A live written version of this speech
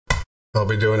I'll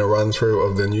be doing a run through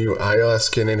of the new AI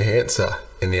skin enhancer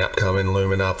in the upcoming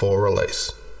Luminar 4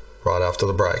 release, right after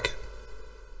the break.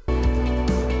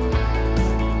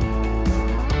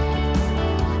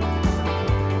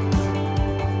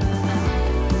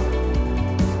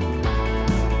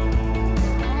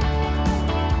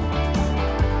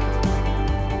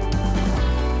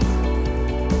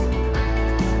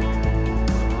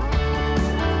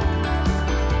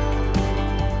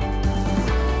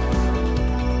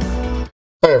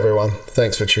 Hey everyone,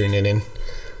 thanks for tuning in.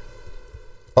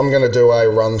 I'm going to do a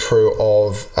run through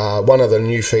of one of the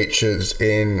new features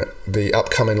in the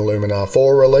upcoming Luminar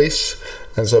 4 release.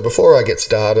 And so before I get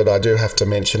started, I do have to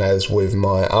mention, as with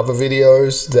my other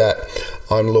videos, that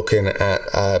I'm looking at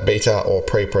a beta or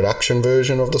pre-production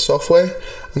version of the software.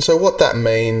 And so what that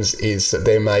means is that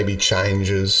there may be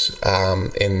changes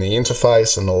in the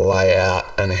interface and the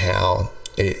layout and how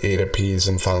it appears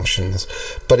and functions,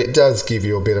 but it does give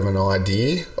you a bit of an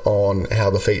idea on how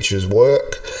the features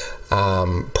work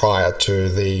prior to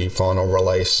the final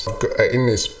release. In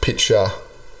this picture,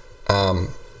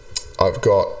 I've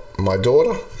got my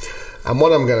daughter, and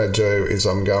what I'm going to do is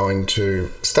I'm going to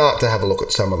start to have a look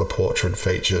at some of the portrait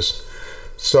features.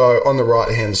 So on the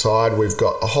right hand side, we've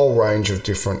got a whole range of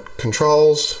different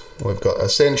controls. We've got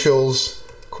essentials,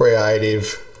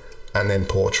 creative, and then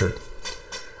portrait.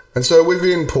 And so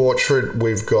within portrait,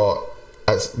 we've got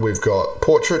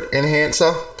portrait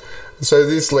enhancer. So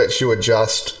this lets you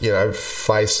adjust,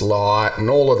 face light and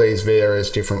all of these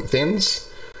various different things.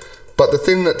 But the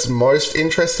thing that's most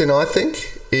interesting, I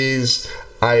think, is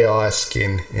AI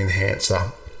skin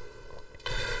enhancer.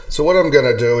 So what I'm going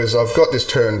to do is I've got this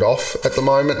turned off at the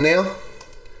moment now,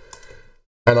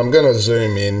 and I'm going to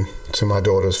zoom in to my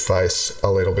daughter's face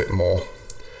a little bit more.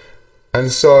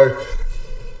 And so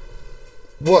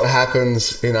what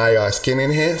happens in AI skin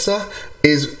enhancer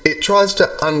is it tries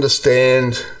to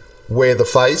understand where the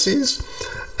face is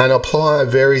and apply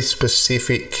very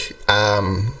specific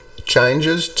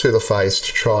changes to the face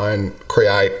to try and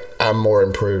create a more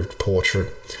improved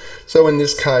portrait. So in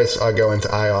this case, I go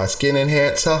into AI skin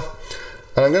enhancer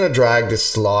and I'm going to drag this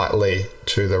slightly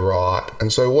to the right.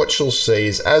 And so what you'll see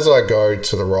is as I go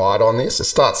to the right on this, it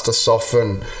starts to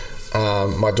soften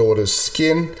my daughter's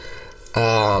skin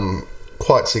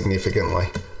quite significantly.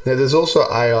 Now there's also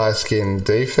AI skin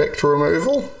defect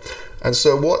removal, and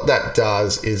so what that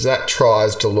does is that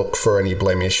tries to look for any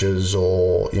blemishes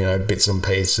or bits and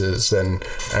pieces and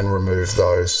remove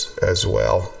those as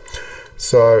well.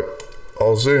 So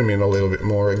I'll zoom in a little bit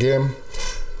more again,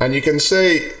 and you can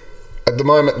see at the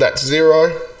moment that's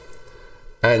 0,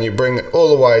 and you bring it all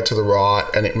the way to the right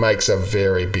and it makes a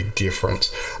very big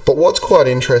difference. But what's quite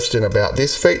interesting about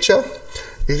this feature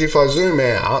is if I zoom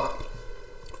out,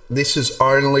 this is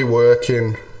only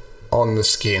working on the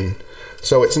skin.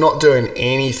 So it's not doing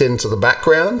anything to the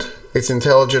background. It's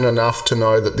intelligent enough to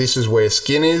know that this is where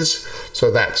skin is,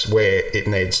 so that's where it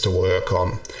needs to work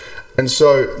on. And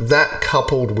so that,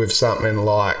 coupled with something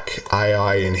like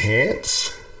AI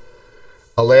Enhance,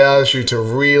 allows you to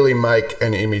really make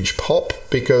an image pop,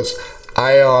 because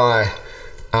AI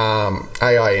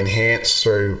Enhance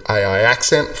through AI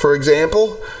Accent, for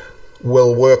example,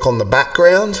 will work on the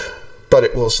background, but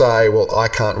it will say, well, I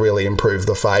can't really improve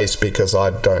the face because I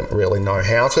don't really know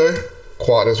how to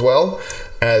quite as well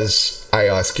as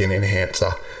AI Skin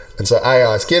Enhancer. And so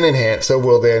AI Skin Enhancer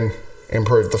will then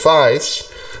improve the face,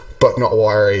 but not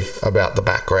worry about the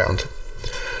background.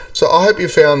 So I hope you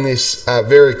found this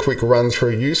very quick run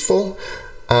through useful.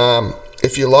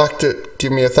 If you liked it,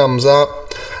 give me a thumbs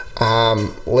up,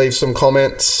 leave some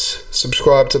comments,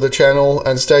 subscribe to the channel,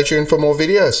 and stay tuned for more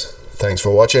videos. Thanks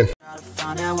for watching.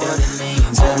 Find out what it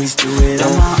means, always do it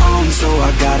on my own, so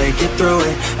I gotta get through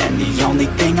it. And the only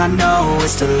thing I know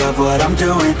is to love what I'm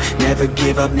doing. Never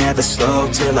give up, never slow,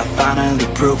 till I finally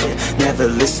prove it. Never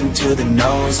listen to the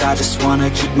no's, I just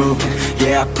wanna keep moving.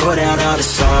 Yeah, I put out all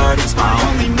this art, it's my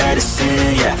only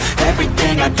medicine. Yeah,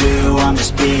 everything I do, I'm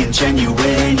just being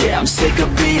genuine. Yeah, I'm sick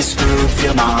of being screwed,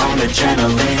 feel my own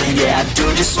adrenaline. Yeah, I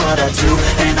do just what I do,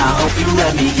 and I hope you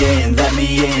let me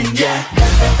in, yeah.